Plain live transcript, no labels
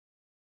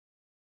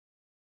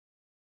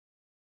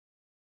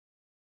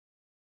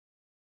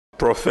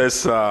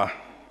Professor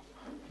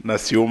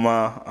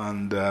Nasiuma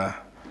and the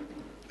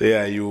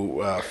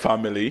AIU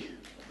family,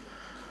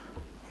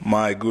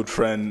 my good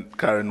friend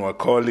Karen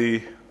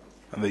Wakoli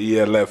and the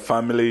ELF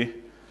family,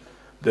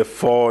 the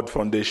Ford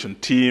Foundation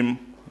team,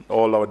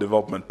 all our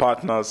development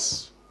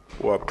partners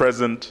who are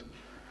present,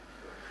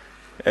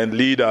 and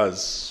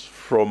leaders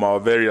from our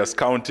various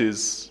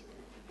counties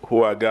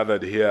who are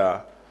gathered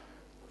here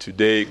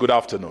today. Good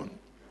afternoon.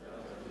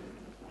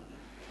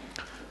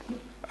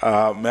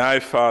 May I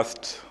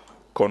first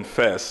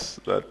confess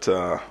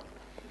that,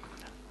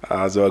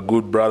 as our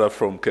good brother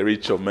from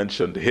Kericho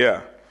mentioned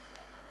here,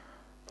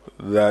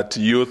 that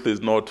youth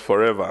is not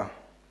forever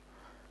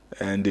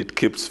and it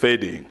keeps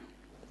fading.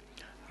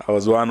 I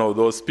was one of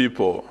those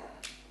people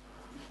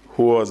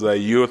who was a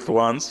youth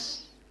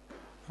once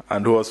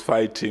and who was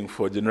fighting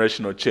for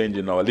generational change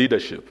in our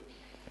leadership.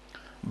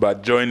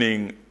 But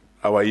joining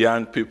our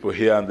young people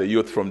here and the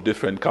youth from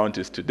different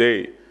counties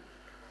today,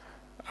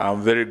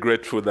 I'm very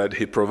grateful that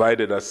he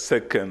provided a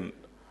second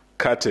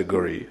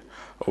category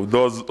of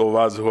those of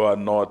us who are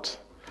not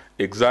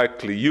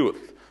exactly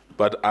youth,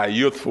 but are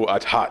youthful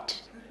at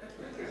heart.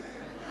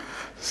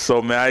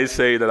 So may I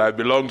say that I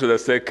belong to the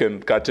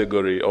second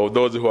category of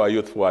those who are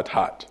youthful at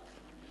heart.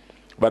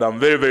 But I'm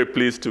very, very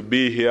pleased to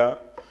be here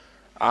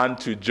and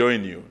to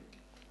join you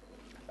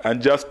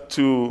and just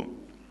to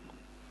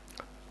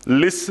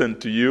listen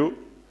to you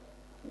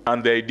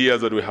and the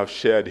ideas that we have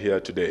shared here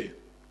today.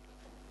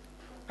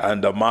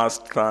 And I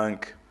must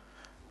thank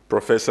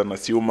Professor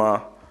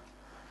Nasiuma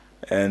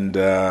and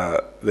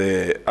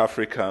the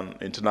African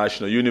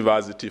International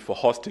University for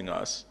hosting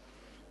us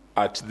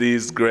at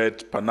this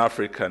great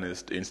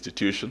Pan-Africanist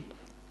institution.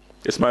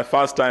 It's my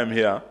first time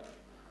here,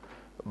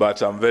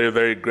 but I'm very,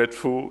 very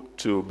grateful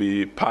to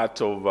be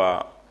part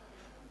of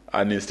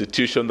an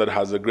institution that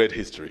has a great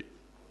history,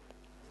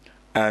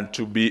 and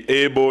to be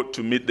able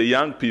to meet the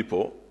young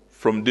people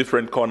from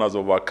different corners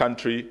of our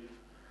country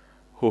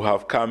who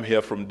have come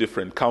here from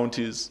different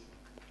counties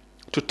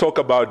to talk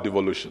about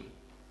devolution.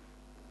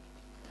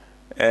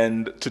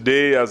 And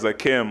today, as I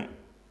came,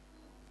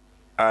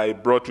 I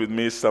brought with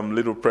me some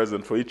little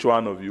present for each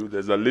one of you.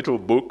 There's a little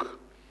book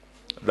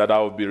that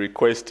I'll be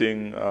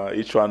requesting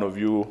each one of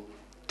you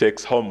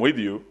takes home with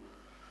you.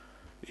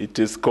 It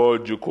is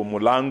called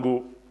Jukumu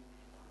Langu,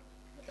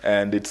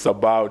 and it's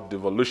about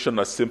devolution,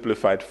 a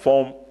simplified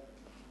form.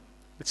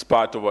 It's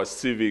part of a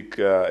civic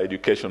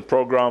education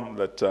program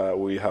that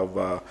we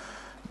have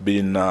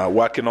been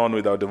working on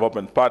with our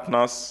development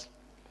partners.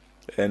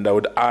 And I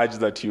would urge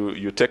that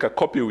you take a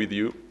copy with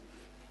you,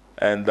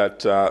 and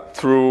that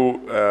through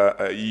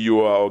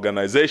your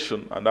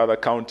organization and other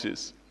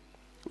counties,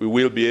 we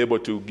will be able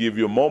to give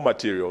you more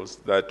materials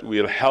that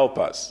will help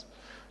us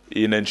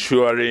in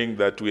ensuring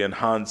that we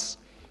enhance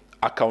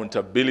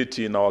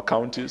accountability in our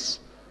counties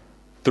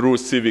through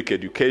civic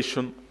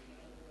education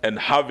and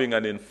having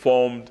an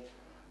informed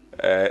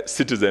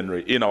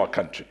citizenry in our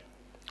country.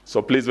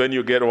 So please, when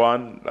you get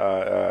one,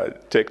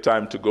 take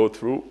time to go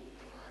through,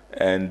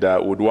 and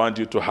would want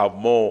you to have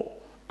more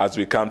as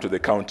we come to the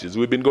counties.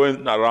 We've been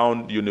going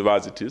around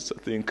universities.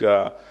 I think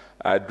I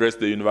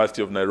addressed the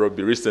University of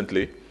Nairobi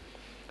recently,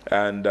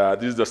 and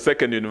this is the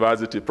second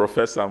university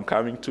professor I'm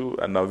coming to,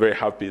 and I'm very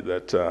happy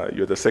that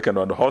you're the second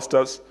one to host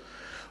us.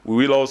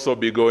 We will also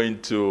be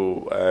going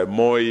to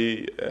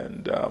Moi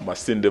and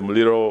Masinde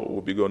Muliro.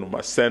 We'll be going to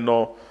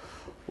Maseno.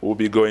 We'll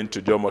be going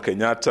to Jomo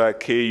Kenyatta,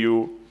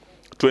 KU,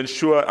 to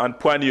ensure, and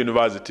Pwani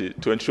University,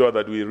 to ensure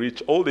that we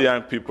reach all the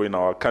young people in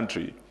our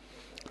country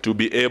to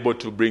be able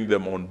to bring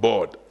them on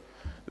board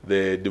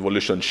the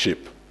devolution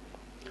ship.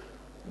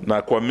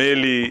 Na kwa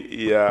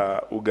meli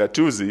ya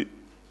ugatuzi,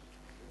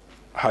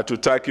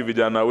 hatutaki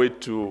vijana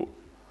wetu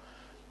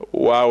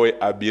wawe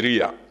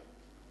abiria,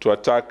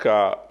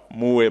 tuataka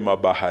muwe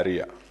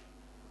mabaharia.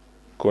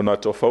 Kuna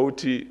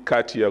tofauti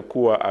kati ya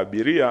kuwa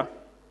abiria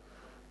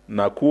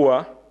na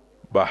kuwa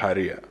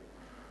baharia.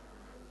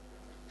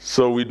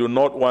 So we do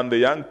not want the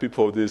young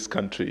people of this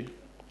country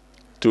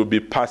to be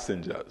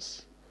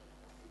passengers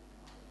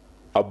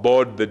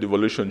aboard the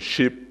devolution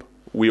ship.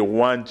 We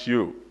want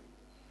you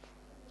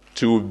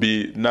to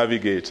be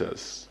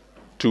navigators,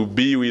 to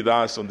be with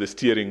us on the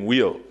steering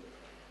wheel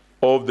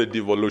of the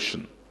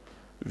devolution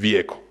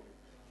vehicle.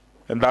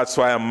 And that's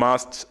why I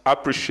must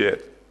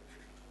appreciate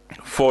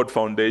Ford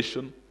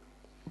Foundation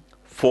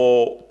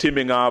for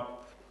teaming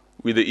up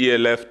with the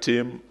ELF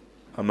team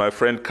and my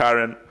friend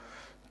Karen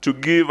to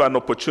give an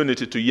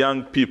opportunity to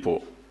young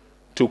people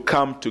to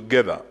come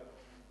together,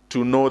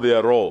 to know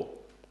their role,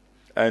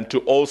 and to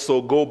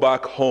also go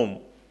back home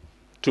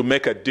to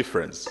make a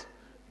difference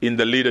in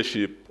the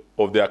leadership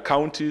of their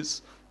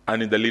counties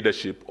and in the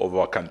leadership of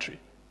our country.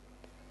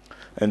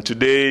 And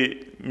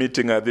today,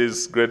 meeting at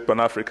this great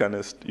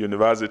Pan-Africanist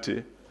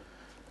university,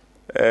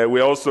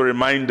 we're also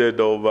reminded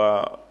of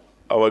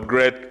our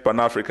great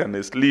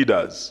Pan-Africanist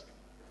leaders.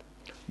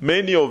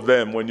 Many of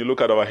them, when you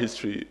look at our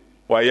history,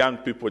 were young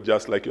people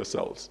just like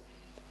yourselves.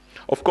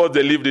 Of course,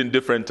 they lived in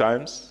different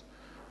times.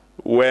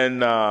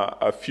 When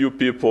a few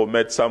people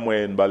met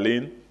somewhere in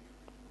Berlin,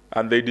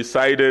 and they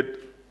decided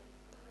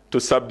to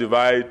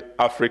subdivide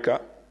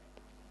Africa,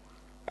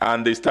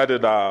 and they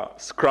started a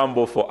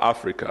scramble for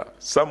Africa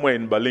somewhere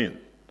in Berlin.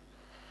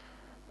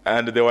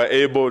 And they were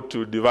able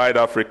to divide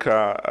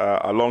Africa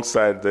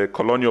alongside the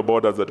colonial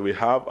borders that we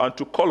have and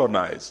to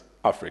colonize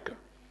Africa.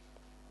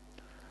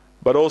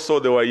 But also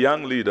there were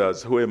young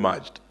leaders who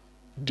emerged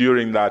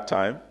during that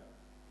time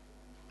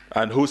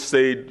and who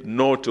said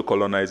no to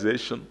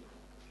colonization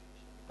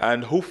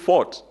and who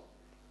fought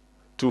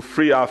to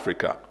free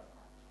Africa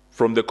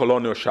from the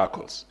colonial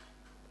shackles.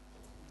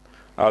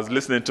 I was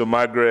listening to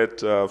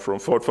Margaret from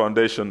Ford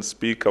Foundation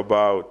speak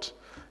about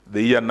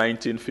the year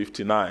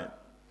 1959,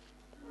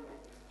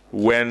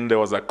 when there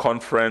was a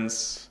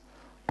conference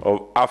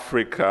of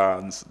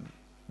Africans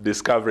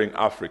discovering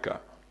Africa.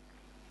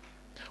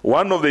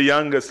 One of the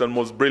youngest and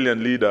most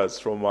brilliant leaders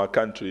from our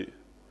country,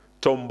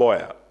 Tom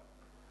Mboya,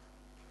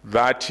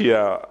 that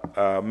year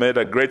made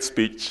a great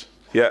speech.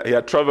 He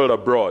had traveled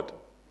abroad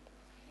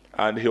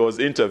and he was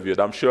interviewed.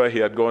 I'm sure he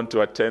had gone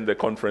to attend the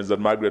conference that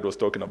Margaret was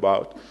talking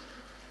about.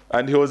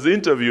 And he was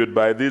interviewed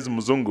by these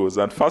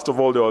Mzungus, and first of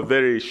all, they were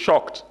very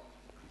shocked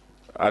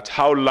at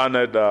how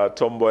learned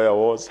Tom Mboya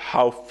was,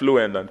 how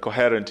fluent and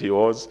coherent he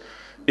was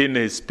in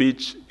his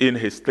speech, in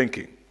his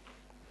thinking.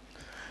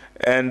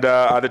 And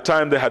at the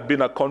time, there had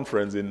been a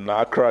conference in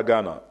Accra,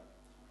 Ghana,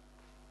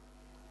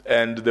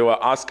 and they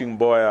were asking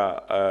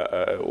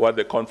Mboya what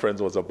the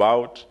conference was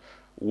about,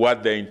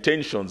 what their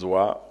intentions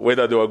were,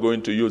 whether they were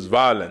going to use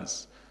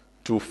violence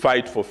to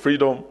fight for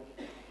freedom.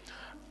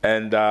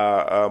 And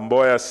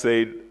Mboya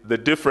said the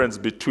difference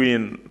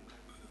between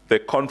the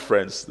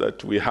conference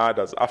that we had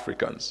as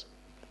Africans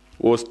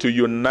was to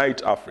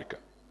unite Africa,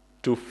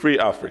 to free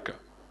Africa.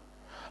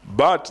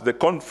 But the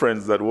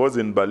conference that was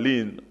in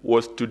Berlin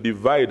was to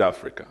divide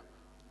Africa,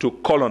 to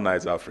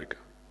colonize Africa.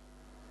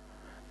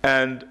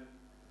 And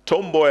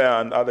Tom Mboya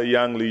and other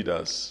young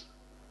leaders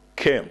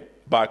came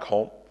back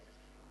home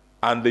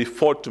and they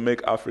fought to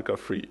make Africa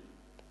free.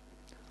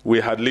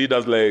 We had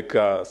leaders like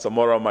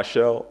Samora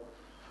Machel.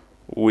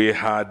 We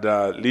had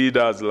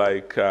leaders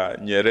like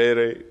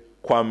Nyerere,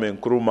 Kwame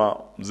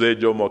Nkrumah, Mzee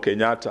Jomo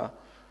Kenyatta,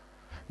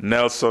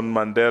 Nelson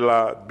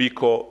Mandela,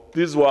 Biko.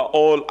 These were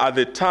all, at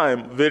the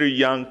time, very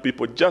young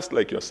people, just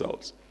like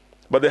yourselves.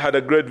 But they had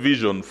a great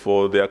vision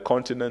for their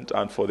continent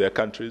and for their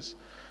countries,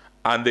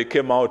 and they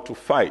came out to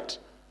fight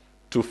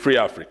to free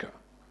Africa.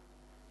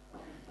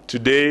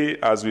 Today,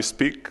 as we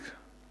speak,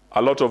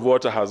 a lot of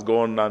water has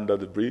gone under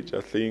the bridge.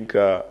 I think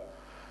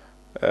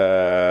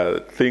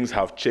things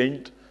have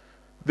changed.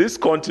 This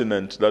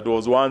continent that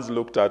was once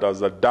looked at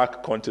as a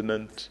dark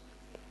continent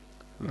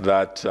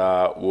that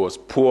was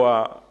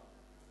poor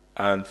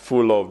and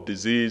full of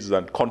disease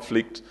and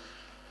conflict,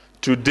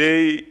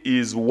 today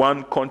is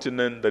one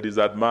continent that is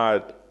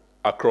admired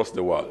across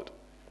the world.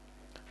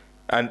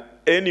 And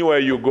anywhere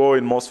you go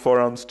in most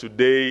forums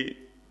today,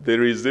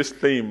 there is this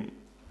theme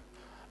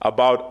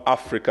about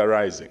Africa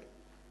rising.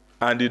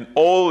 And in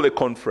all the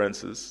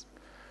conferences,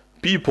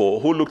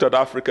 people who looked at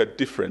Africa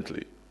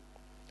differently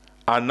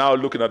are now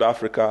looking at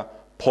Africa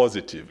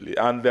positively.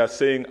 And they're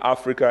saying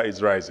Africa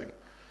is rising.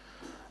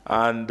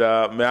 And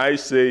may I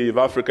say, if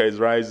Africa is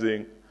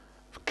rising,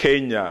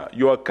 Kenya,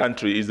 your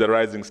country, is the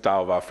rising star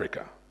of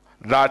Africa.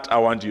 That I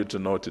want you to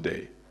know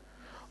today.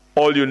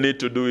 All you need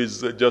to do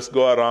is just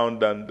go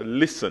around and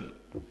listen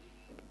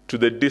to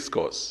the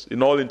discourse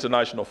in all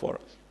international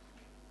forums.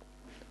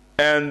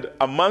 And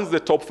amongst the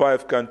top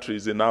 5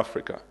 countries in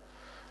Africa,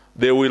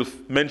 they will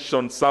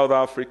mention South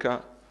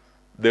Africa,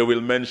 they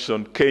will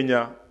mention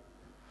Kenya,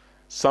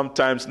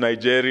 sometimes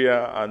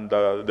Nigeria, and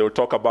they will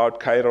talk about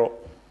Cairo.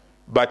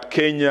 But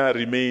Kenya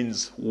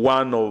remains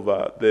one of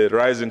the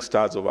rising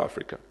stars of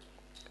Africa.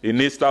 In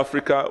East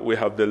Africa, we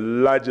have the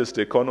largest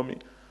economy,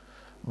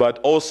 but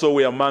also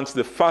we are amongst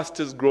the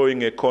fastest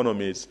growing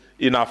economies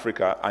in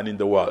Africa and in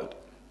the world.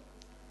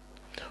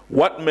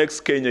 What makes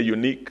Kenya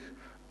unique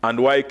and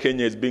why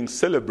Kenya is being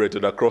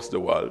celebrated across the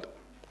world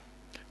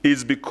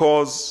is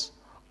because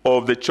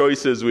of the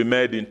choices we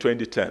made in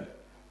 2010.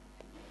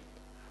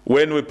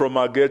 When we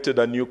promulgated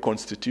a new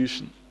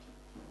constitution,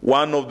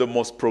 one of the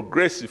most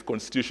progressive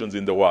constitutions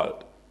in the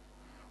world,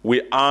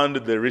 we earned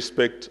the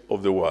respect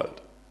of the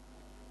world.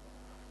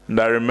 And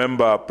I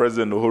remember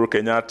President Uhuru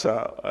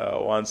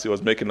Kenyatta, once he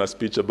was making a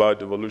speech about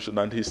devolution,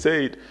 and he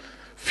said,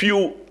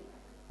 few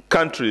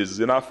countries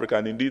in Africa,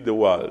 and indeed the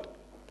world,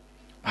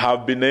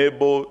 have been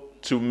able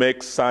to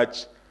make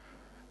such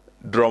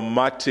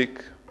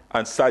dramatic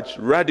and such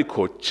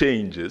radical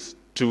changes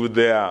to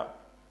their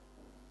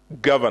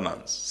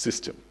governance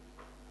system.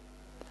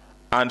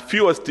 And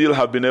fewer still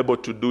have been able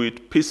to do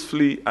it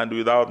peacefully and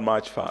without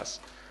much fuss.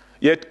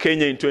 Yet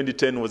Kenya in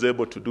 2010 was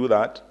able to do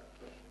that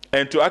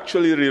and to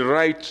actually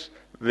rewrite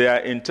their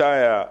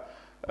entire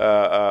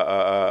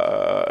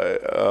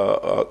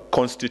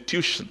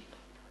constitution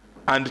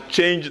and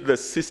change the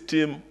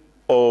system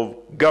of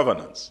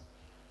governance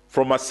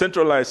from a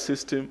centralized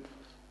system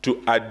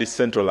to a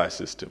decentralized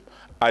system,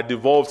 a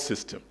devolved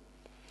system,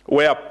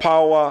 where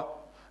power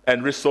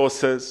and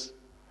resources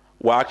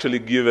were actually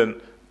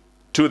given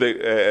to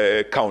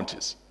the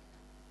counties.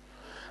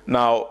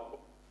 Now,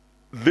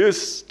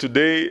 This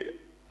today,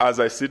 as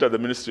I sit at the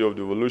Ministry of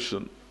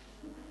Devolution,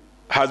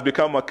 has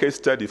become a case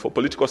study for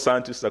political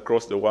scientists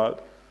across the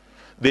world.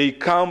 They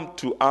come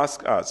to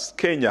ask us,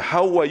 Kenya,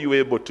 how were you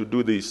able to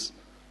do this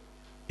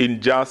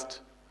in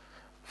just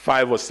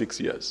 5 or 6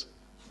 years?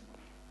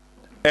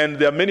 And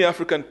there are many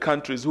African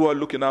countries who are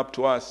looking up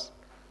to us,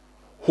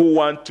 who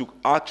want to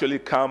actually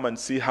come and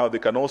see how they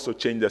can also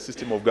change their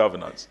system of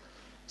governance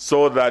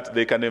so that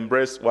they can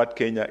embrace what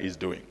Kenya is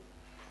doing.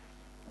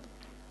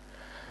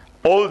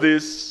 All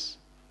this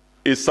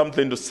is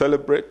something to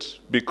celebrate,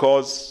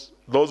 because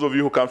those of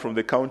you who come from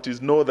the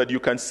counties know that you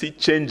can see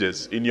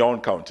changes in your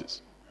own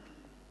counties.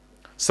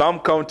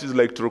 Some counties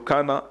like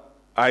Turkana,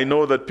 I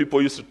know that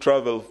people used to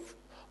travel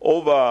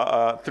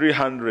over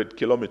 300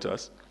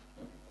 kilometers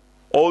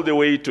all the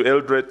way to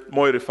Eldoret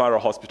Moi Referral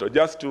Hospital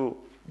just to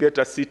get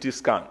a CT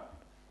scan.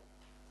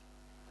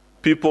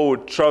 People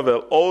would travel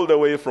all the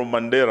way from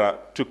Mandera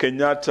to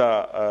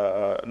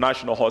Kenyatta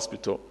National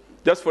Hospital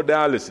just for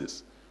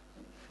dialysis.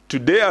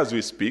 Today, as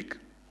we speak,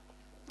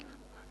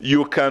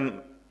 you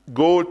can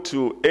go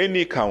to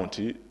any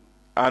county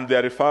and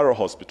their referral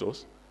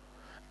hospitals,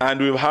 and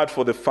we've had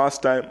for the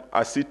first time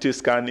a CT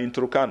scan in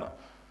Turkana.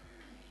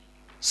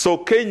 So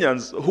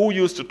Kenyans who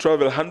used to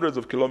travel hundreds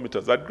of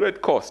kilometers at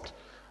great cost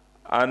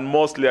and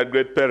mostly at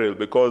great peril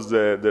because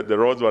the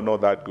roads were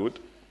not that good,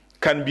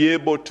 can be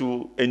able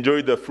to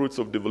enjoy the fruits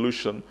of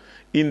devolution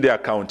in their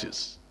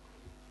counties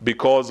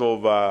because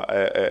of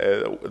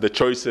the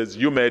choices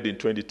you made in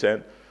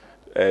 2010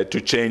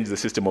 to change the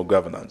system of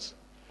governance.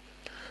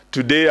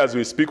 Today, as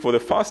we speak, for the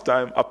first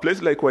time, a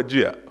place like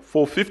Wajir,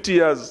 for 50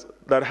 years,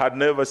 that had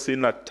never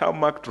seen a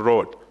tarmacked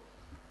road.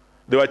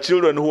 There were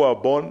children who were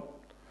born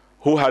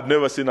who had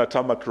never seen a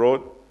tarmacked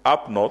road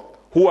up north,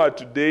 who are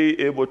today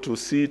able to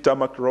see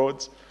tarmac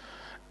roads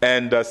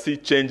and see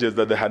changes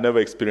that they had never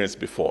experienced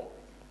before.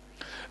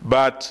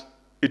 But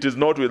it is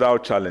not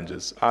without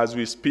challenges. As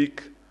we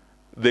speak,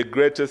 the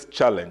greatest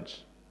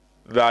challenge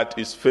that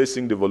is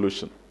facing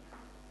devolution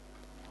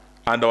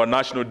and our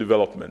national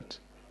development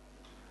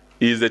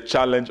is the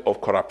challenge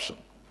of corruption.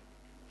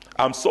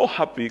 I'm so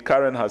happy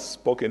Karen has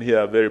spoken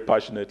here very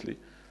passionately.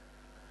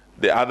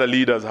 The other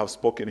leaders have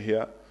spoken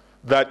here,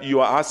 that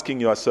you are asking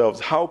yourselves,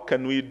 how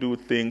can we do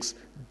things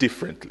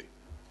differently?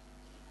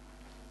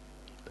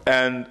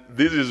 And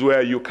this is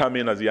where you come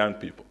in as young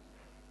people.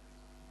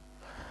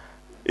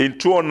 In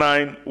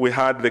 2009, we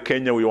had the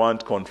Kenya We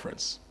Want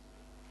conference.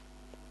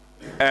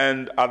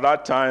 And at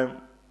that time,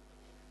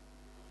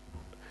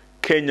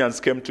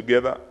 Kenyans came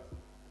together,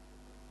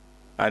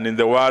 and in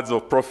the words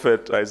of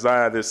Prophet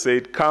Isaiah, they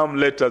said, "Come,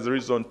 let us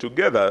reason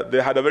together."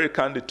 They had a very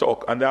candid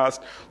talk, and they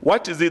asked,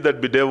 what is it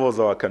that bedevils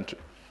our country?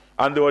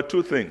 And there were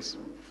two things: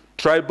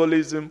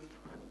 tribalism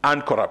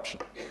and corruption.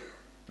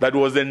 That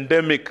was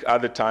endemic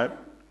at the time,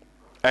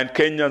 and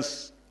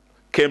Kenyans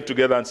came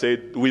together and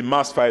said, we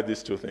must fight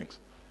these two things.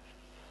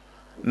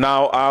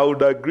 Now, I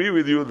would agree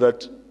with you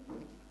that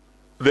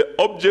the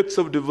objects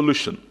of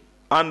devolution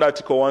under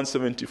Article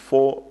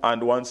 174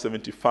 and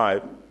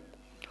 175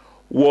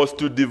 was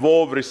to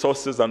devolve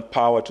resources and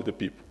power to the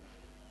people.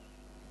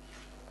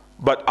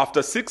 But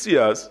after 6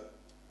 years,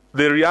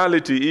 the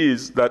reality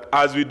is that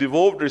as we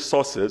devolved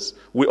resources,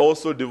 we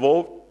also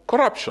devolved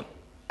corruption.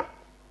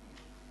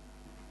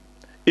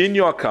 In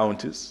your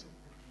counties,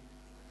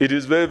 it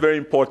is very, very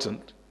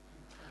important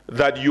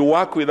that you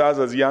work with us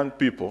as young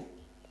people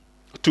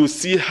to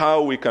see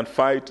how we can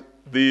fight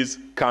this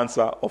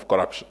cancer of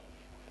corruption.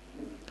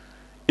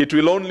 It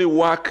will only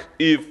work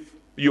if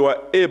you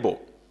are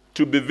able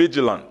to be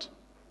vigilant,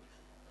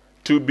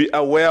 to be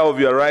aware of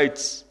your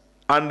rights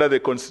under the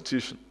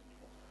Constitution.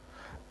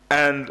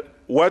 And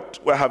what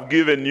we have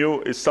given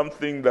you is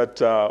something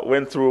that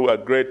went through a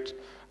great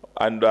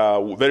and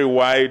very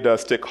wide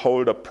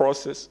stakeholder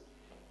process.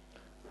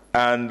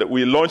 And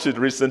we launched it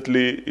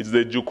recently. It's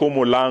the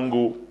Jukumu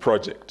Langu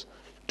project,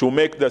 to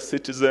make the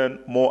citizen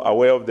more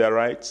aware of their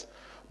rights,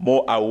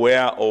 more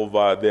aware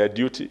of their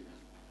duty.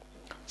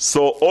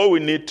 So all we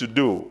need to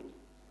do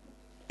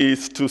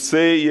is to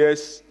say,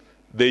 yes,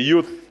 the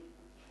youth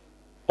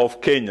of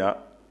Kenya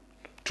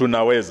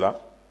tunaweza,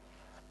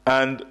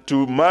 and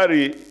to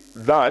marry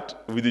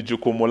that with the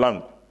jukumu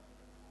langu,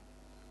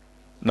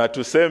 na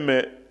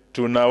tuseme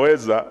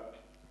tunaweza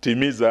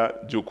timiza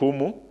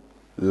jukumu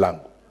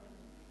langu.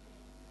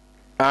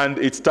 And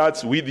it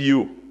starts with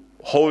you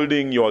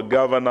holding your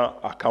governor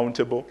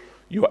accountable,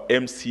 your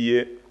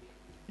MCA.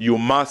 You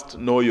must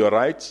know your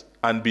rights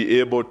and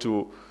be able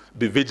to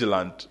be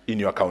vigilant in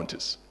your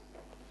counties.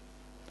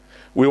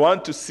 We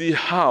want to see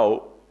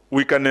how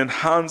we can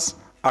enhance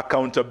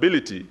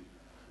accountability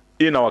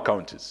in our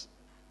counties.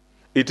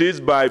 It is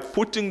by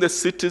putting the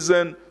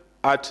citizen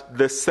at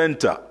the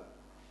center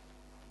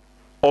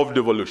of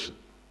devolution.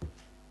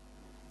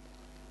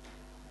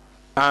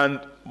 And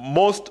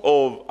most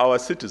of our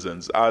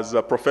citizens, as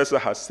a professor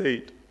has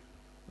said,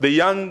 the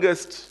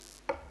youngest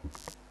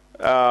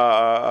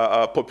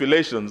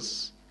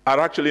populations are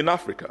actually in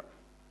Africa.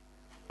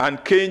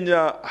 And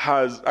Kenya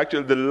has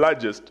actually the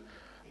largest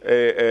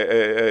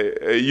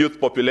youth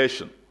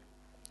population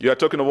You are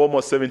talking of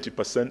almost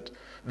 70%.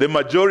 The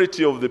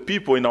majority of the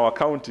people in our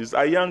counties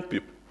are young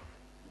people.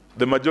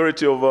 The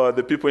majority of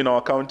the people in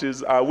our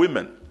counties are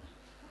women.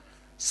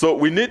 So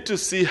we need to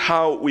see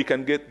how we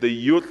can get the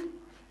youth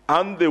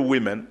and the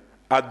women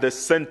at the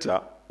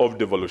center of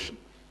devolution.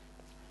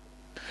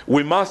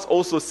 We must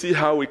also see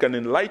how we can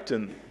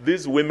enlighten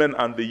these women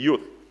and the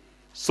youth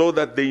so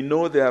that they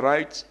know their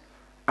rights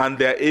and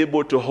they are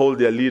able to hold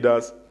their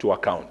leaders to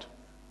account.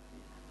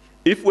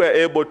 If we are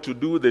able to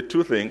do the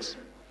two things,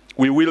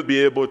 we will be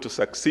able to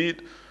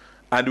succeed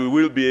and we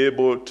will be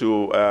able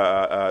to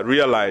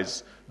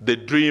realize the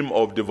dream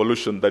of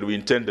devolution that we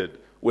intended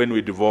when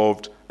we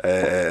devolved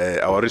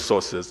our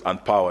resources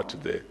and power to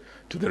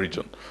the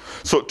region.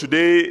 So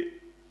today,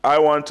 I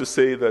want to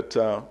say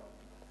that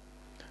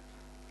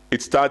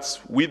it starts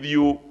with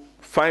you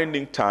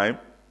finding time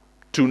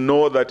to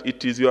know that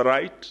it is your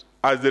right,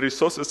 as the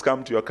resources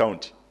come to your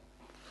county,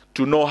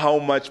 to know how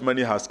much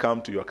money has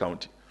come to your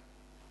county,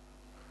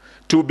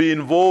 to be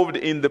involved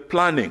in the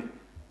planning,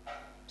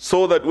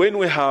 so that when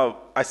we have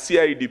a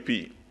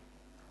CIDP,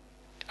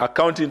 a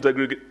County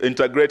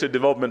Integrated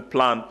Development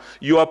Plan,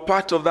 you are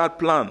part of that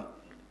plan.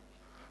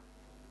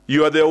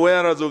 You are the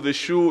wearers of the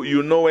shoe,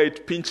 you know where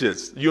it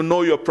pinches, you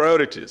know your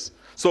priorities.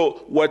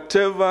 So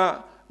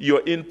whatever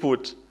your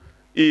input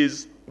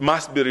is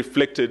must be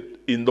reflected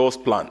in those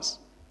plans.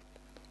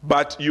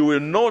 But you will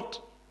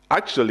not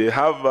actually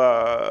have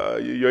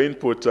your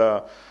input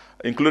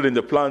included in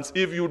the plans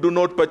if you do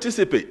not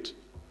participate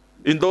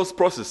in those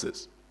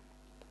processes.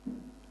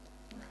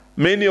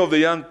 Many of the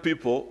young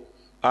people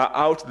are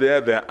out there,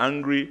 they're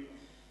angry,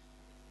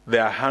 they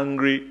are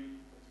hungry,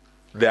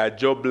 they are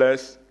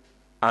jobless,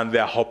 and they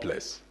are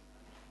hopeless.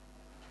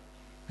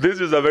 This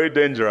is a very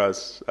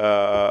dangerous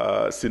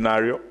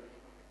scenario,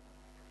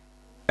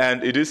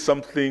 and it is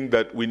something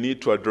that we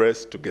need to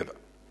address together.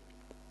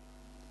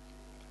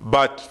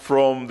 But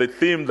from the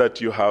theme that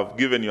you have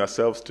given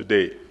yourselves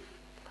today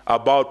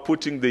about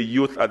putting the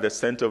youth at the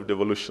center of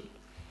devolution,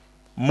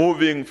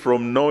 moving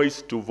from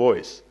noise to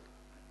voice,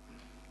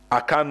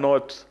 I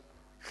cannot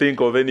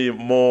think of any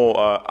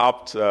more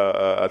apt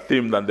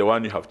theme than the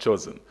one you have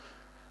chosen.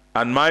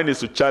 And mine is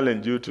to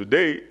challenge you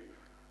today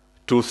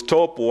to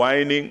stop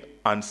whining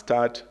and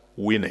start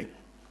winning.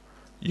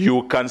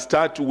 You can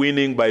start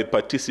winning by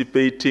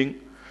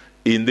participating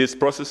in these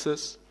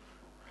processes,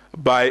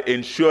 by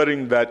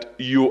ensuring that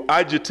you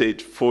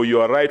agitate for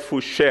your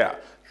rightful share.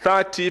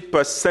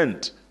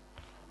 30%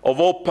 of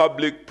all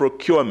public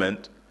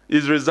procurement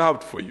is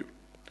reserved for you,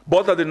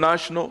 both at the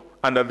national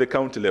and at the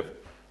county level.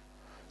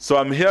 So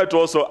I'm here to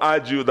also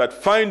urge you that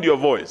find your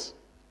voice.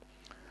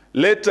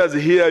 Let us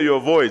hear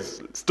your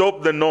voice.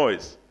 Stop the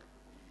noise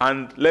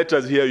and let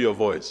us hear your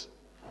voice.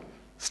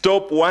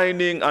 Stop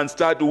whining and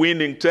start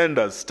winning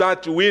tenders.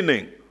 Start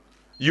winning.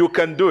 You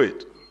can do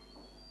it.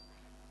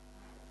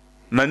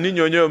 Na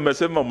ninyi wenyewe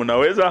mmesema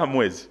mnaweza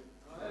hamwezi?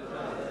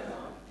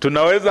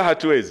 Tunaweza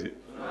hatuwezi?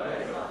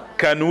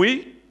 Can we?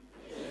 Yes.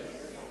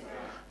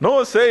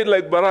 No, say it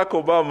like Barack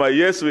Obama,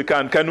 yes we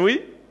can. Can we?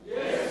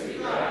 Yes we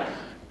can.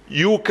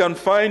 You can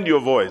find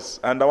your voice.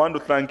 And I want to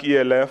thank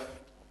ELF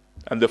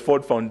and the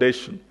Ford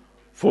Foundation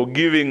for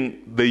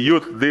giving the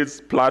youth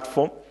this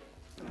platform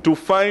to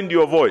find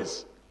your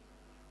voice.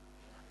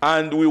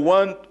 And we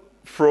want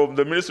from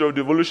the Ministry of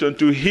Devolution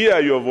to hear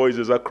your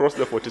voices across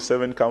the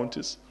 47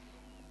 counties.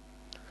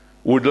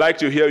 We'd like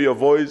to hear your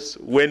voice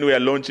when we are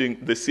launching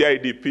the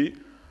CIDP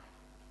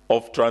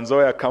of Trans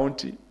Nzoia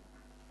County.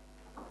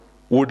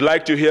 We'd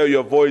like to hear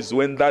your voice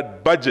when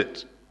that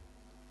budget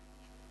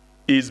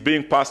is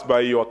being passed by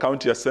your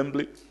county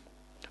assembly,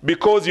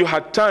 because you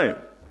had time.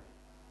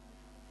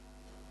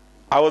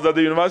 I was at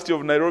the University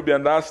of Nairobi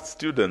and asked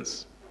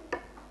students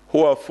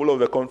who are full of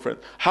the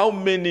conference, how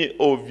many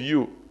of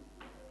you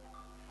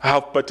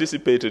have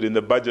participated in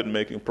the budget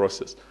making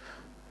process?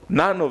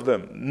 None of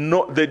them.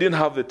 No, they didn't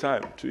have the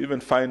time to even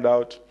find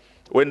out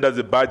when does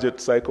the budget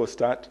cycle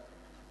start.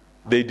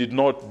 They did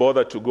not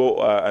bother to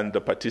go and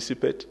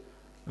participate.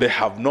 They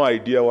have no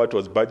idea what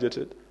was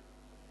budgeted.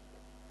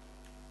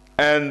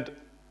 And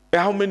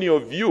how many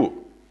of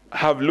you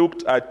have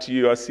looked at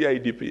your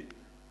CIDP,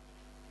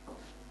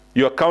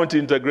 your County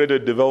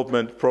Integrated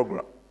Development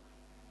Program?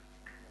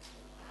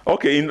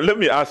 Okay, let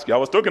me ask you. I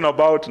was talking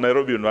about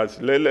Nairobi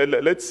University.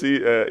 Let's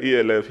see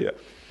ELF here.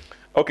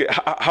 Okay,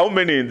 how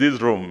many in this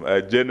room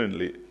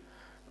genuinely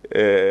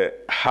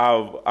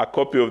have a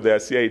copy of their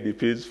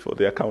CIDPs for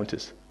their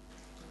counties?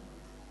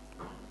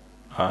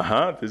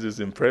 This is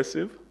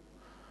impressive.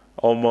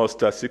 Almost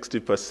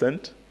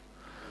 60%.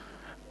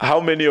 How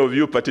many of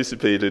you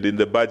participated in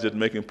the budget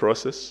making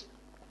process?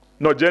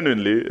 No,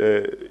 genuinely,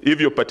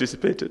 if you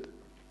participated.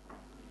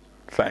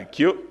 Thank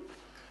you.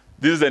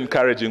 This is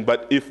encouraging,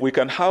 but if we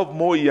can have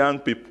more young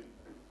people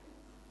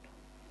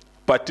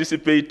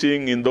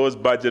participating in those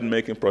budget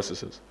making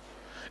processes,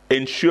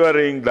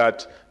 ensuring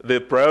that the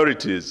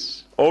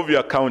priorities of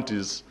your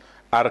counties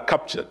are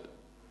captured,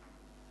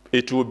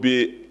 it will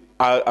be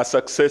a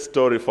success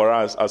story for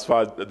us as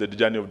far as the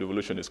journey of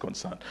devolution is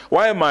concerned.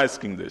 Why am I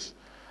asking this?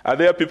 Are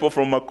there people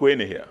from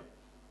Makueni here?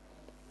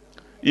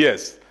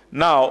 Yes.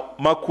 Now,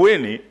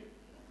 Makueni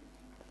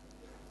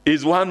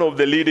is one of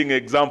the leading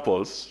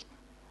examples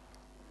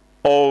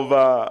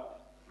of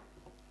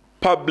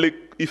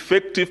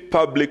effective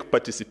public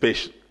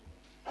participation.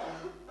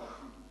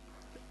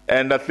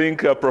 And I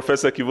think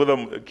Professor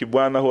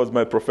Kibwana, who was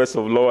my professor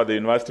of law at the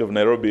University of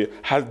Nairobi,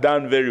 has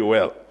done very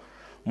well.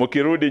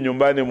 Mukirudi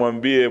nyumbani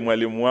mwambie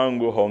mwalimu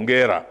wangu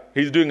hongera.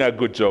 He's doing a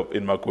good job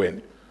in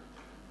Makueni.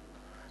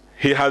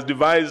 He has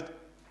devised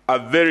a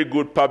very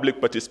good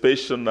public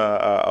participation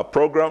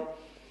program,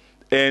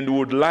 and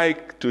would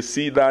like to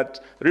see that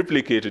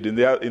replicated in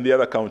the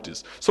other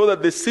counties, so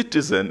that the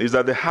citizen is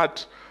at the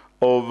heart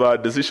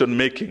of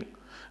decision-making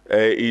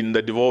in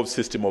the devolved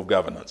system of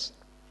governance.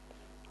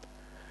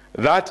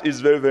 That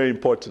is very, very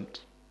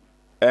important.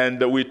 And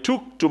we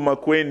took to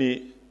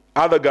Makueni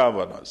other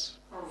governors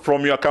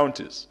from your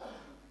counties.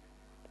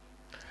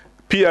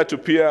 Peer to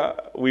peer,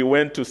 we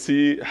went to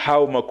see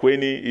how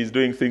Makueni is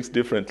doing things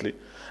differently.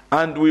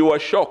 And we were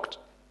shocked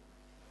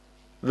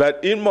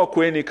that in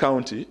Makueni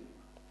County,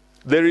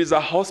 there is a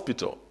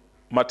hospital,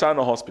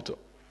 maternal hospital,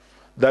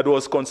 that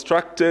was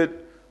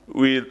constructed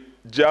with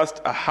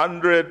just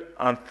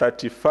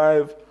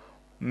 135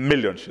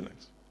 million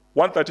shillings.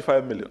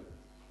 135 million.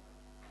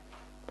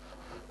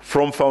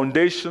 From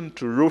foundation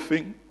to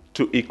roofing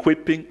to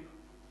equipping,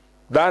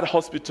 that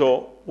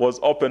hospital was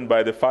opened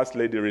by the First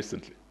Lady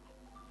recently.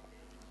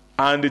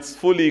 And it's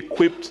fully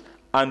equipped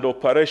and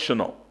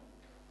operational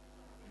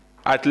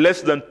at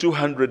less than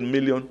 200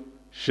 million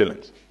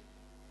shillings.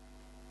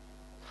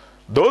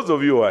 Those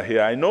of you who are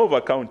here, I know of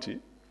a county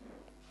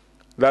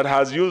that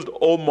has used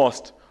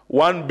almost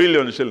 1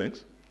 billion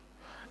shillings,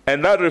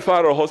 and that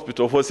referral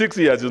hospital for 6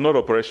 years is not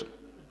operational.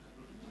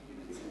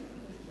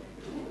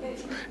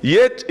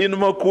 Yet in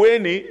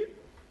Makueni,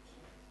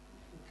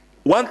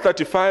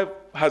 135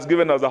 has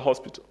given us a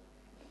hospital.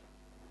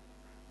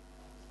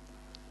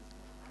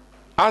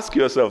 Ask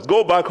yourselves,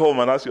 go back home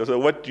and ask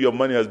yourself what your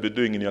money has been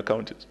doing in your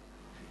counties.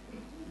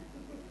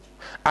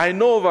 I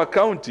know of a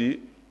county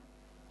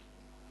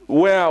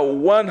where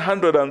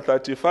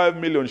 135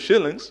 million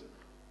shillings,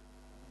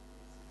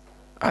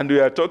 and we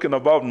are talking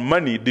about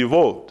money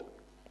devolved,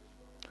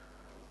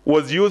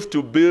 was used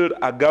to build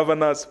a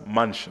governor's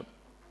mansion.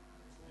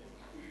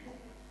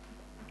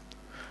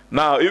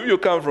 Now, if you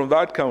come from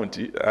that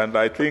county, and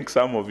I think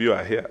some of you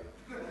are here,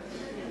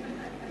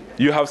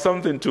 you have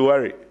something to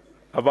worry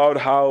about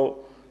how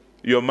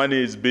your money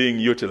is being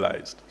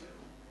utilized.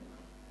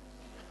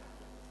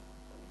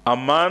 A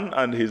man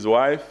and his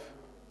wife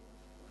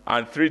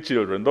and 3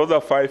 children, those are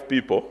 5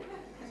 people,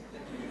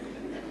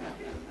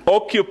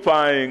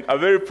 occupying a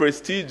very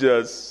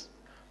prestigious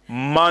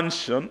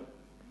mansion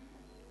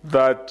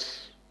that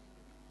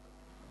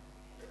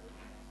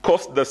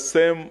cost the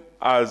same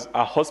as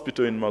a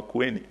hospital in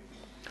Makueni.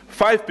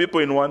 5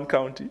 people in one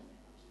county,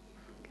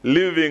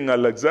 living a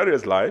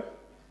luxurious life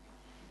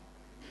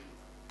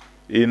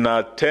in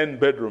a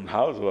 10-bedroom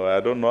house. Well, I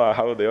don't know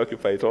how they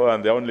occupy it all,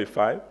 and they're only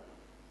 5.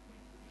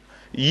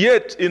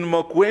 Yet in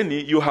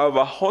Makueni, you have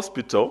a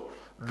hospital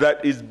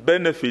that is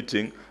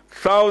benefiting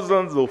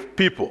thousands of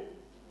people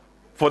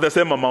for the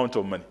same amount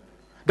of money.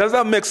 Does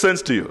that make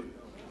sense to you?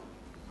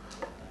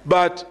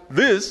 But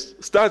this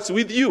starts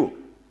with you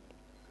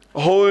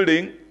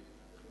holding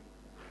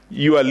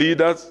your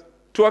leaders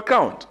to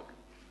account,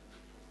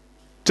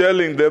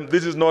 telling them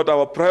this is not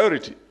our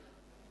priority.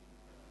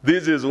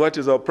 This is what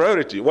is our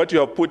priority. What you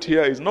have put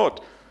here is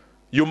not.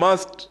 You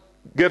must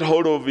get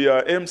hold of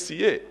your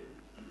MCA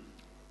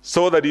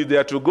so that if they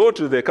are to go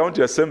to the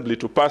county assembly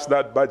to pass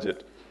that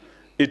budget,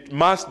 it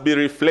must be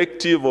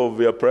reflective of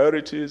your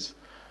priorities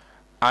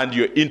and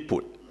your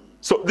input.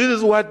 So this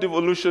is what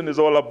devolution is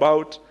all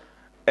about,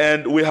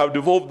 and we have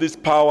devolved this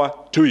power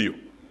to you.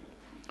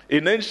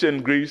 In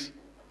ancient Greece,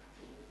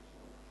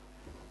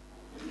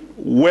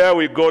 where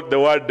we got the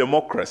word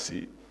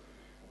democracy,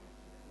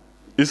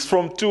 is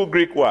from 2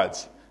 Greek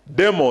words.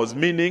 Demos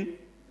meaning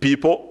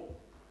people,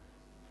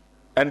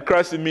 and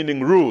krasi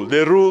meaning rule.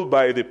 They rule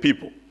by the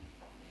people.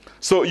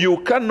 So you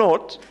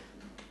cannot,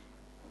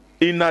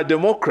 in a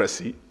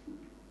democracy,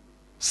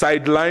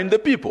 sideline the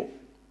people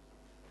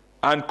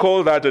and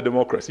call that a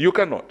democracy. You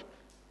cannot.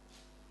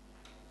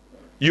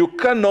 You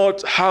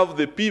cannot have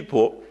the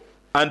people,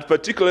 and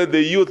particularly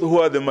the youth who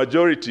are the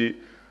majority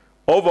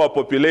of our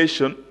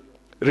population,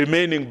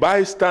 remaining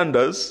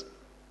bystanders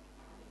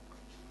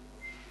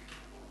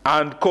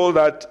and call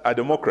that a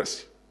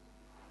democracy.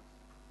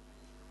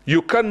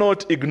 You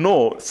cannot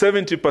ignore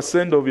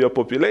 70% of your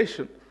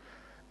population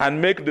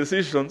and make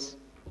decisions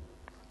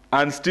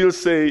and still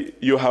say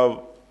you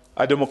have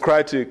a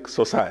democratic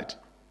society.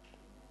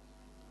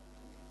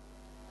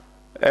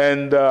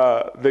 And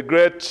the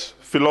great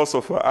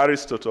philosopher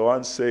Aristotle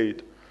once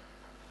said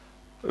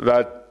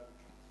that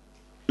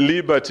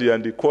liberty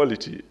and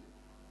equality,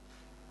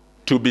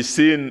 to be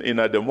seen in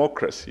a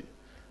democracy,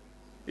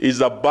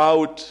 is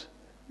about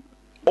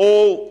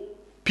all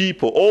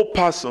people, all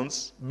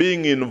persons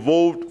being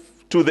involved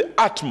to the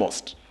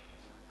utmost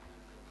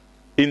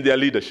in their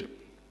leadership.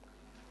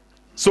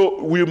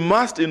 So we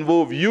must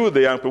involve you,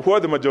 the young people, who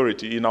are the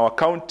majority in our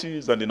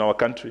counties and in our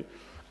country,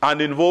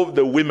 and involve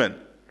the women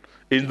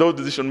in those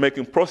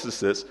decision-making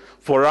processes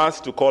for us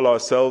to call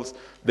ourselves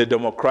the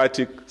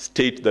democratic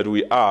state that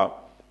we are,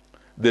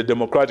 the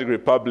democratic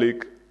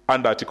republic,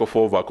 and Article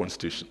 4 of our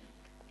Constitution.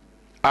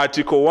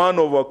 Article 1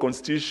 of our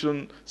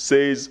Constitution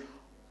says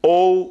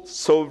all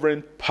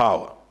sovereign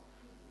power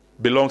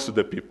belongs to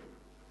the people.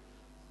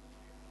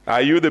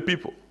 Are you the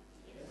people?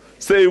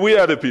 Say, we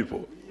are the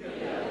people.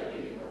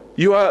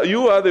 You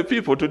are the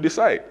people to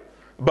decide.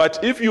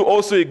 But if you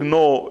also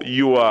ignore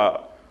your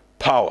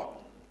power,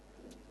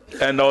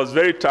 and I was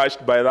very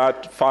touched by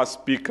that first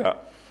speaker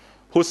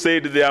who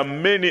said there are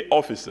many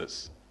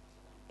officers,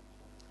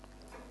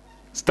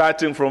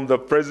 starting from the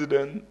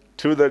president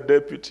to the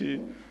deputy,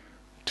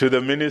 to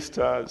the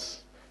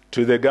ministers,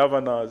 to the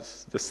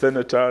governors, the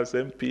senators,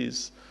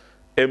 MPs,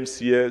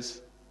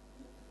 MCAs,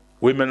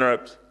 women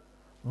reps.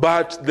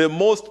 But the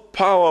most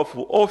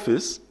powerful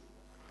office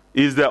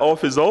is the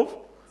office of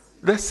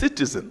the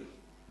citizen.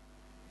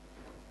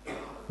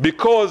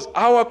 Because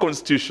our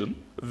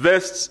Constitution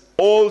vests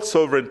all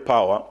sovereign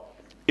power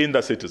in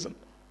the citizen.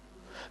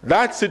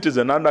 That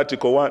citizen, under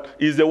Article 1,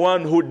 is the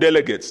one who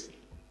delegates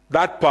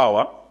that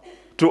power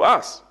to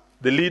us,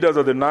 the leaders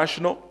of the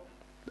national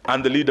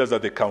and the leaders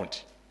of the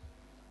county.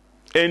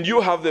 And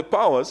you have the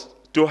powers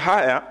to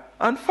hire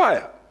and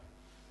fire.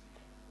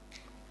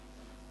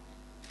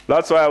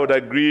 That's why I would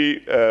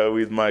agree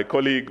with my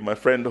colleague, my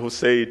friend, who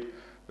said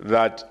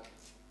that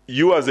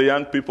you as a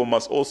young people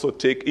must also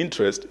take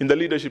interest in the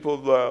leadership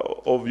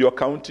of your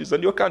counties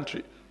and your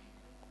country,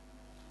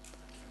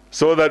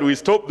 so that we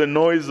stop the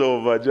noise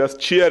of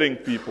just cheering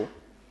people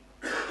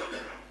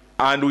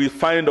and we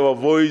find our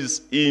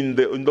voice in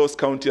those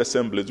county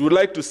assemblies. We'd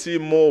like to see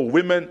more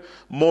women,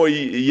 more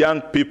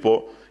young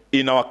people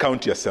in our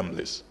county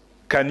assemblies.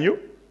 Can you?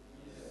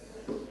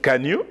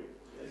 Can you?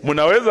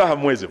 Munaweza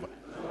hamwezi?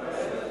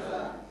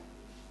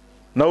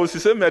 Na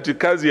usiseme ati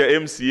kazi ya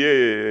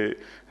MCA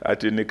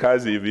ati ni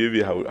kazi hivi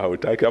hivi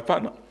hautaki,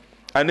 hapana.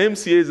 An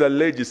MCA is a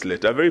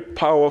legislator, a very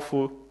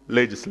powerful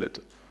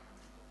legislator.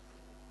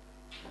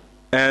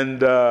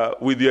 And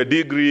with your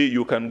degree,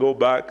 you can go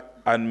back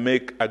and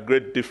make a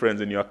great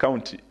difference in your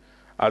county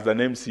as an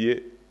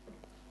MCA.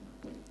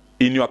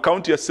 In your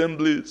county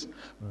assemblies,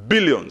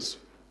 billions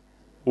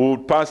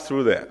would pass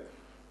through there.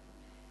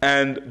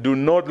 And do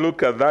not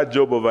look at that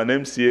job of an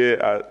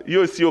MCA.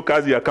 Hiyo sio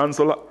kazi ya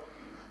councillor.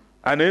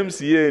 An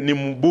MCA ni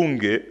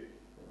mbunge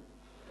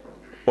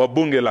wa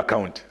bunge la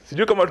county.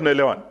 Sijui kama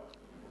tunaelewana.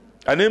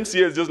 An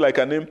MCA is just like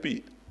an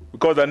MP,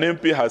 because an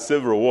MP has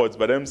several wards,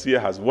 but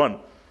MCA has one.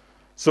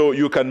 So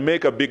you can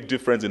make a big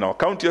difference in our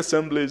county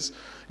assemblies.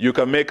 You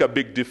can make a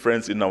big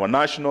difference in our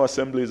national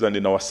assemblies and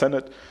in our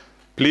Senate.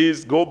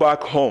 Please go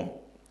back home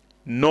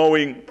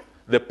knowing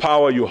the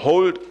power you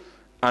hold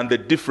and the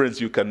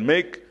difference you can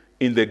make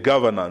in the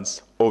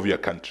governance of your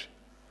country.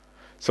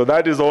 So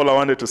that is all I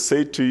wanted to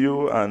say to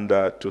you, and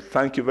to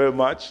thank you very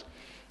much,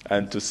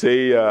 and to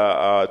say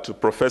to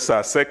Professor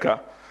Aseka,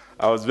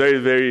 I was very,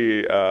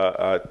 very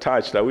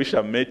touched. I wish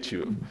I met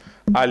you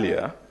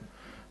earlier,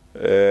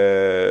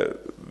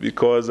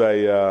 because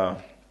I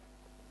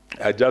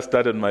just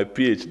started my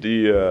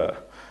PhD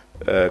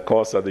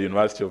course at the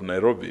University of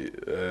Nairobi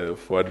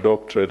for a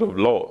doctorate of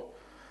law.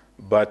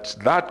 But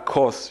that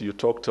course you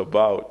talked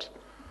about,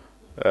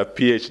 a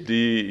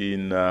PhD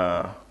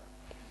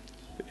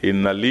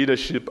in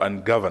leadership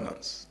and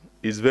governance,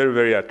 is very,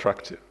 very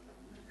attractive.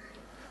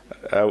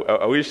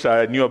 I wish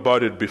I knew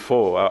about it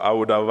before. I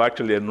would have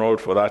actually enrolled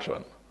for that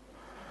one.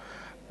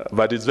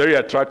 But it's very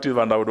attractive,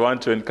 and I would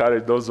want to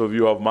encourage those of you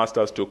who have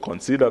masters to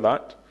consider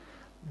that,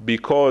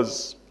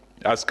 because,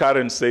 as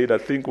Karen said, I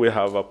think we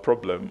have a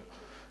problem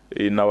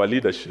in our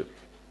leadership.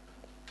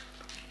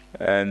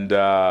 And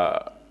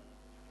I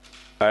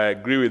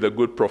agree with a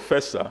good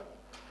professor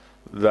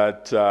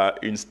that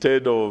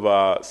instead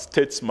of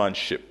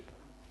statesmanship,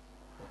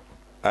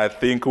 I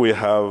think we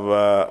have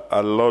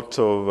a lot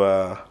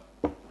of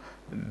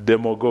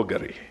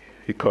demagoguery,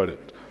 he called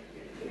it.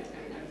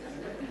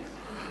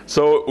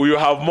 So we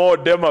have more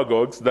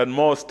demagogues than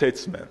more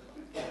statesmen.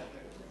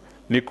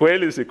 Ni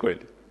kweli, si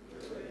kweli?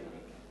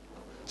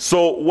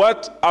 So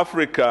what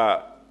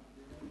Africa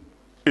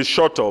is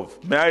short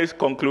of, may I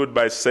conclude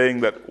by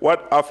saying that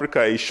what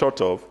Africa is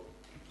short of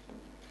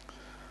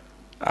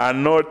are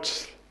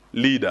not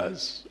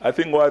leaders. I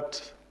think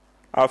what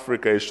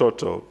Africa is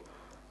short of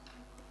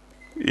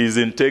is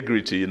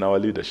integrity in our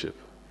leadership.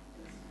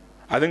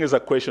 I think it's a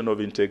question of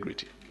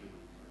integrity.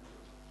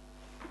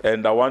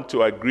 And I want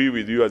to agree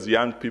with you as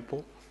young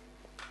people,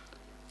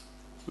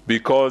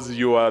 because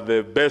you are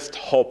the best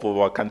hope of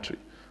our country.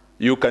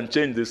 You can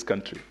change this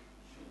country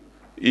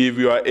if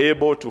you are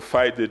able to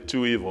fight the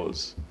two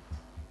evils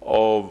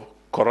of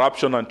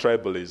corruption and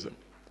tribalism.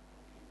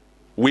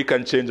 We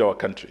can change our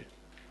country.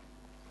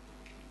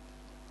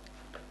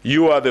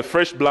 You are the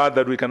fresh blood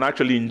that we can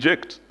actually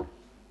inject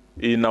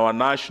in our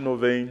national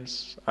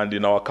veins and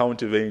in our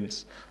county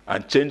veins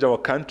and change our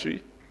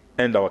country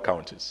and our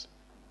counties.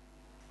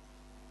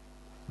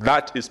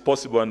 That is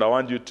possible, and I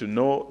want you to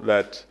know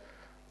that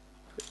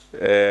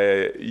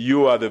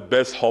you are the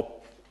best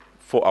hope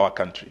for our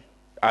country.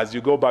 As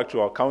you go back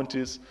to our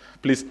counties,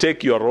 please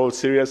take your role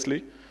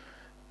seriously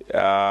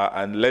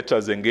and let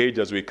us engage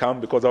as we come,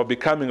 because I'll be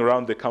coming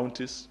around the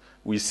counties.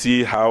 We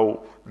see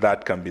how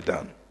that can be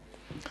done.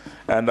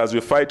 And as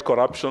we fight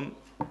corruption,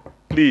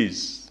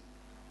 please,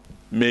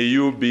 may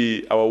you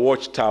be our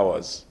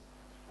watchtowers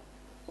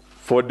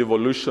for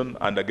devolution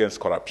and against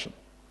corruption.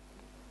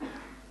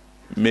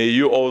 May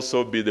you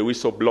also be the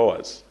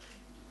whistleblowers.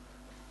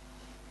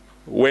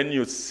 When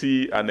you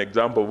see an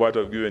example of what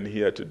I've given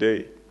here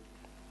today,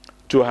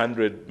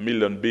 200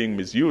 million being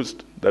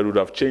misused, that would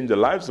have changed the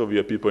lives of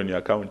your people in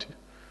your county,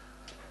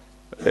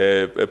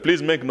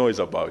 please make noise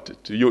about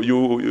it.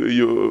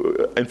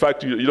 In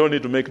fact, you don't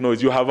need to make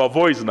noise. You have a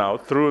voice now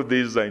through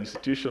this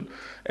institution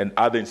and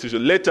other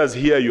institutions. Let us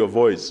hear your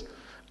voice,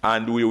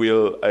 and we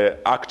will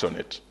act on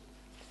it.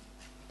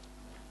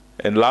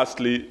 And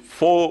lastly,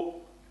 for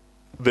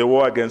the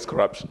war against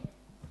corruption,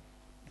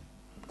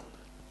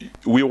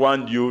 we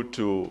want you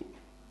to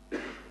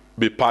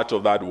be part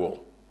of that war.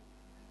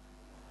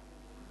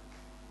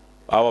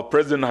 Our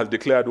president has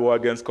declared war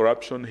against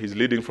corruption. He's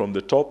leading from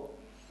the top.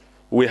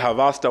 We have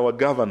asked our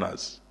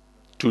governors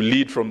to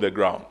lead from the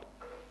ground.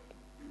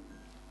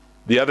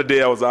 The other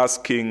day I was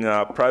asking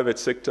private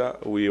sector.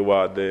 We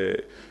were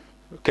the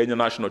Kenya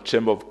National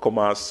Chamber of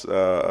Commerce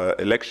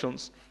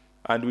elections,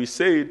 and we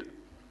said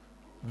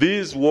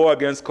this war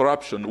against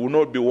corruption will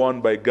not be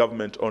won by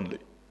government only.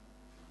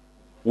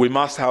 We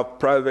must have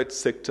private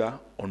sector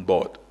on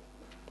board.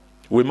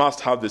 We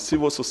must have the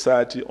civil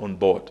society on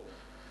board.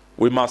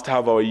 We must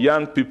have our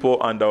young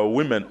people and our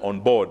women on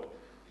board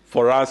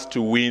for us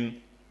to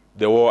win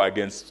the war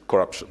against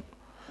corruption.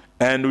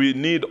 And we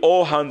need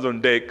all hands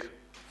on deck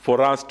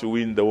for us to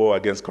win the war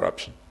against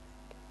corruption.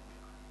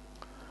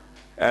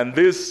 And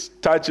this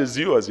touches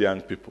you as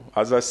young people.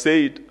 As I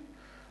said,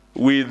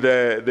 with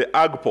the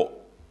AGPO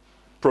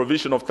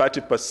provision of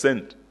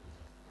 30%,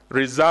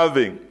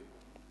 reserving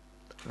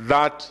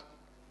that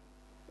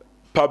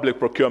public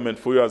procurement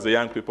for you as the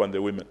young people and the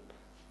women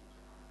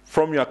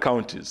from your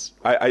counties.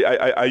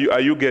 Are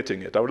you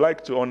getting it? I would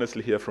like to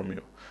honestly hear from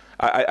you.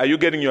 Are you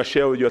getting your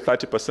share with your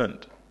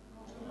 30%?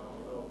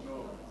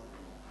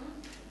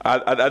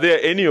 Are there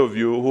any of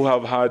you who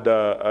have had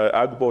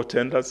AGPO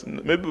tenders?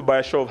 Maybe by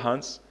a show of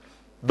hands.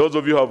 Those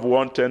of you who have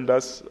won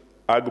tenders,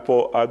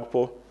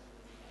 AGPO,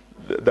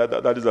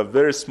 that is a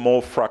very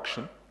small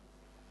fraction.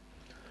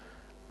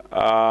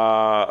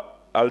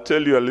 I'll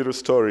tell you a little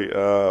story.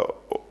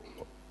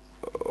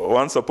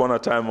 Once upon a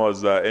time I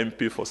was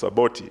MP for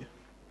Saboti,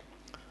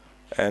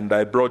 and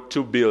I brought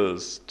 2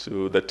 bills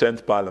to the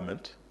 10th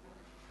Parliament.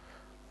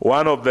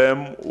 One of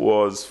them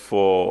was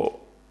for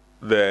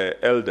the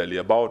elderly,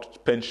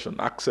 about pension,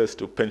 access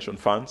to pension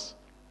funds,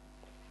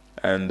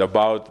 and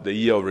about the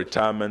year of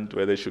retirement,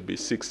 whether it should be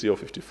 60 or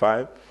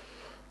 55,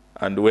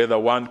 and whether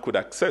one could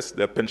access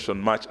their pension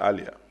much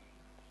earlier.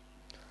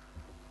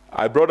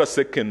 I brought a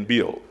second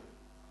bill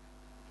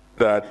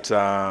that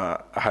I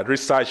had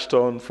researched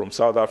on from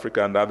South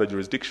Africa and other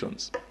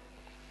jurisdictions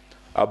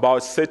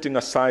about setting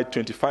aside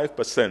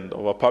 25%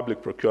 of our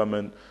public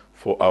procurement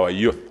for our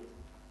youth.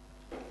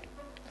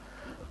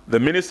 The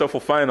Minister for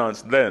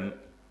Finance then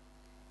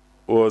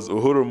was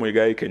Uhuru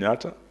Muigai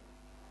Kenyatta,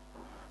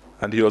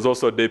 and he was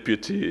also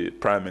Deputy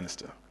Prime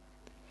Minister.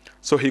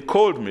 So he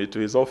called me to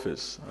his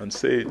office and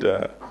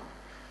said,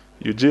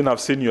 Eugene, I've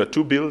seen your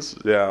 2 bills.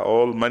 They are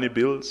all money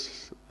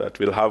bills that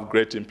will have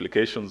great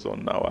implications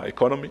on our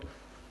economy.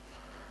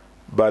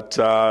 But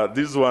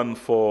this one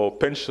for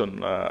pension,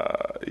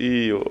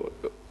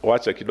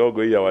 wacha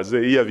kidogo hii ya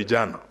wazee, hii ya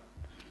vijana.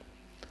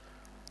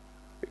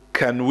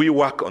 Can we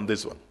work on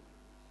this one?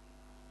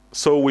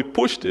 So we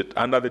pushed it,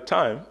 and at the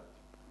time,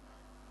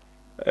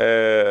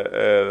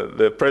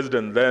 the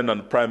president then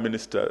and prime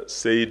minister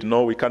said,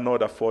 no, we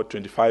cannot afford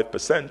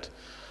 25%.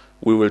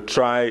 We will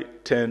try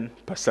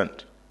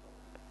 10%.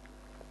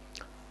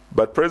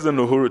 But President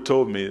Uhuru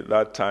told me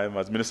that time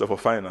as Minister for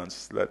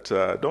Finance that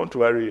don't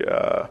worry,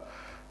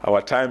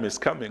 our time is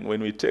coming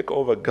when we take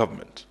over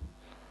government.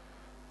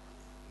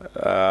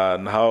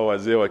 Na hao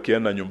wazee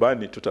wakienda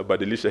nyumbani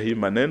tutabadilisha hii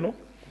maneno.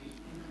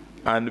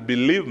 And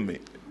believe me,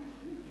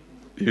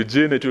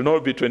 Eugene, it will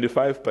not be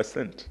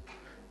 25%.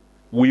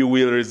 We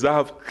will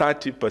reserve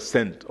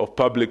 30% of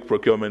public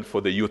procurement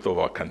for the youth of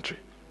our country.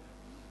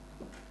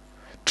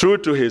 True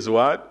to his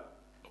word,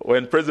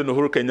 when President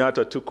Uhuru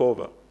Kenyatta took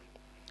over,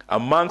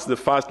 amongst the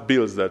first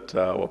bills that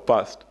were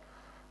passed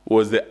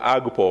was the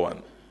AGPO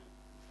one.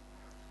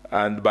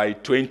 And by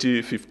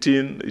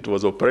 2015, it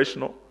was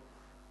operational.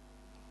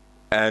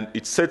 And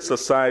it sets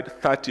aside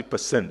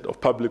 30% of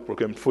public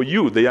procurement for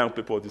you, the young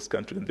people of this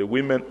country, and the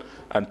women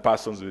and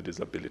persons with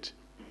disability.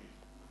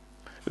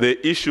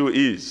 The issue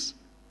is,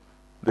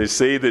 they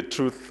say the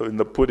truth in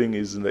the pudding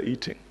is in the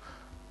eating.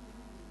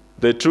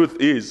 The truth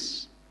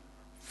is,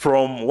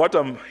 from what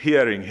I'm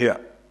hearing here,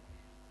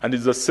 and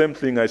it's the same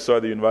thing I saw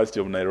at the University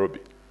of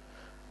Nairobi,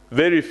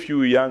 very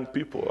few young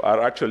people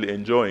are actually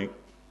enjoying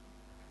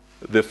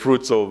the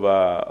fruits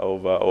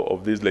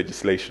of this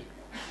legislation.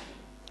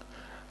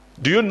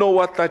 Do you know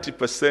what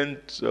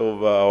 30%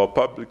 of our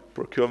public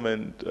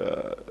procurement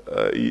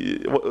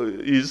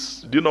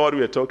is? Do you know what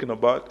we are talking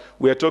about?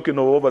 We are talking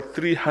of over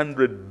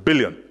 300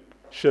 billion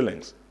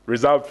shillings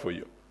reserved for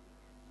you.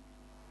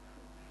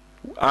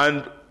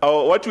 And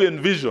what we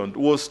envisioned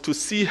was to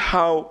see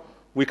how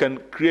we can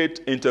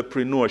create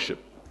entrepreneurship.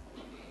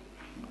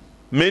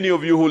 Many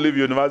of you who leave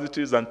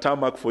universities and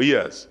tarmac for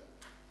years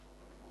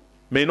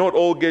may not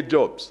all get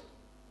jobs.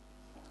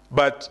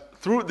 But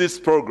through this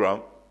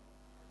program,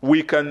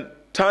 we can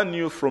turn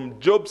you from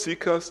job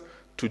seekers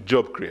to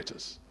job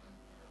creators.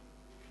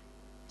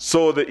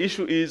 So the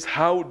issue is,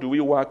 how do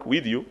we work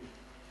with you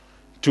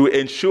to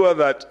ensure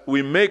that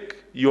we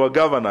make your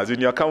governors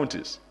in your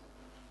counties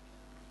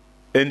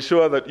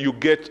ensure that you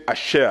get a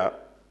share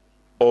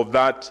of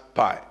that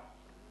pie?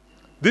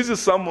 This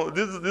is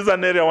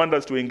an area I want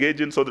us to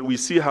engage in so that we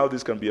see how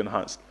this can be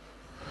enhanced.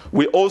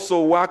 We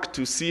also work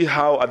to see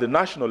how at the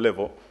national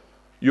level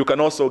you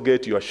can also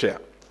get your share.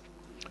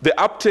 The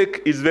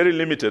uptake is very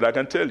limited, I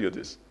can tell you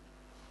this.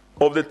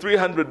 Of the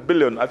 300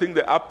 billion, I think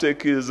the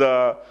uptake is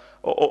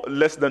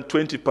less than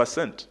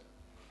 20%.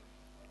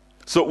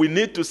 So we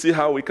need to see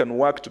how we can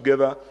work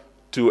together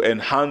to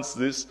enhance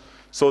this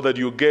so that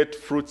you get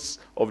fruits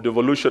of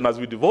devolution as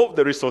we devolve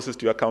the resources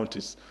to your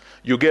counties.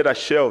 You get a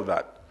share of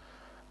that.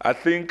 I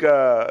think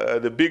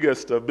the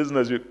biggest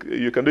business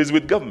you can do is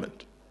with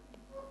government.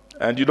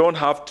 And you don't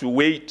have to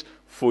wait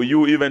for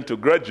you even to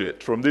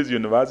graduate from this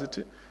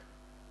university.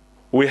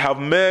 We have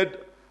made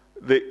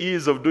the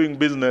ease of doing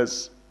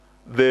business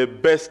the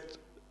best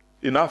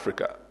in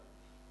Africa.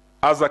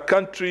 As a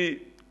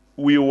country,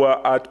 we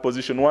were at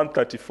position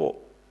 134.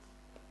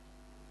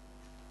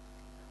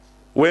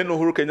 When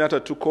Uhuru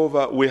Kenyatta took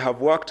over, we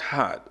have worked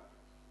hard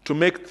to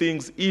make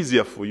things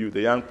easier for you,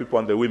 the young people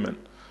and the women,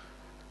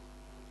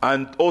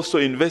 and also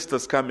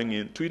investors coming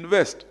in to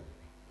invest.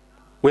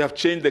 We have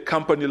changed the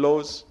company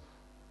laws,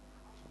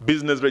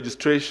 business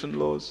registration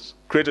laws,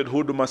 created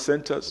Huduma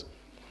centers,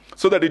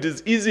 so that it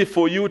is easy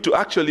for you to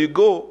actually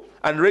go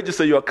and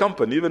register your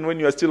company even when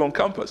you are still on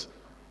campus.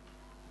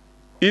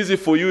 Easy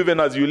for you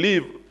even as you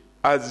leave,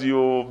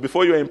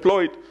 before you are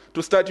employed,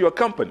 to start your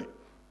company.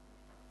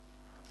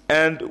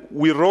 And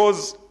we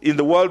rose in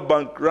the World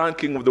Bank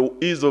ranking of the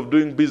ease of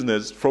doing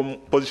business from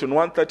position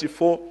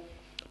 134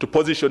 to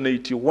position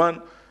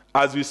 81.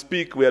 As we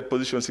speak, we are at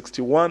position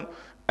 61.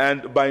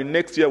 And by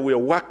next year, we are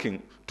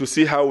working to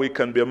see how we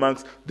can be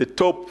amongst the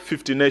top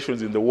 50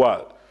 nations in the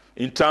world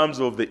in terms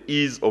of the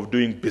ease of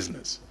doing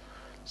business,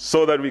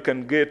 so that we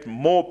can get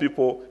more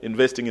people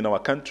investing in our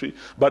country,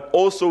 but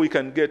also we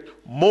can get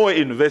more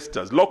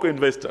investors, local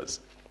investors,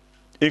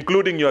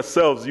 including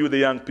yourselves, you the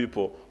young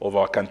people of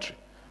our country.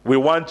 We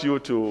want you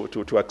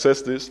to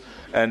access this,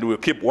 and we'll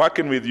keep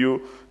working with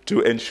you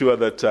to ensure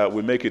that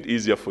we make it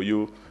easier for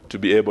you to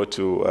be able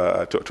to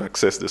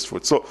access this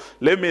food. So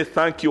let me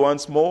thank you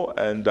once more,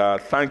 and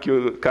thank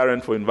you,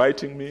 Karen, for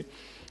inviting me,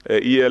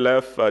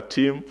 ELF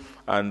team,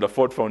 and the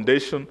Ford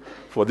Foundation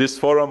for this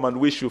forum, and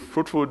wish you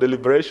fruitful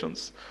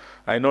deliberations.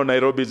 I know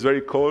Nairobi is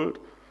very cold,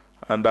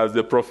 and as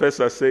the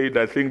professor said,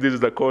 I think this is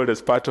the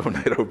coldest part of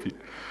Nairobi.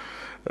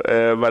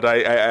 But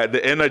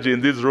the energy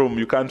in this room,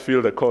 you can't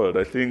feel the cold.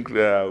 I think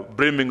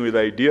brimming with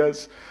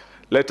ideas.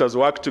 Let us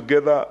work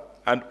together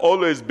and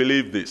always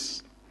believe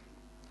this.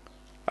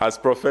 As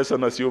Professor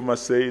Nasiuma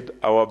said,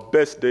 our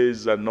best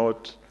days are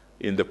not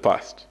in the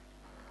past.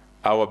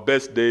 Our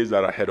best days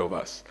are ahead of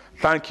us.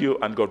 Thank you,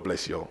 and God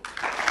bless you all.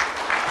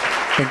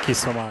 Thank you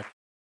so much.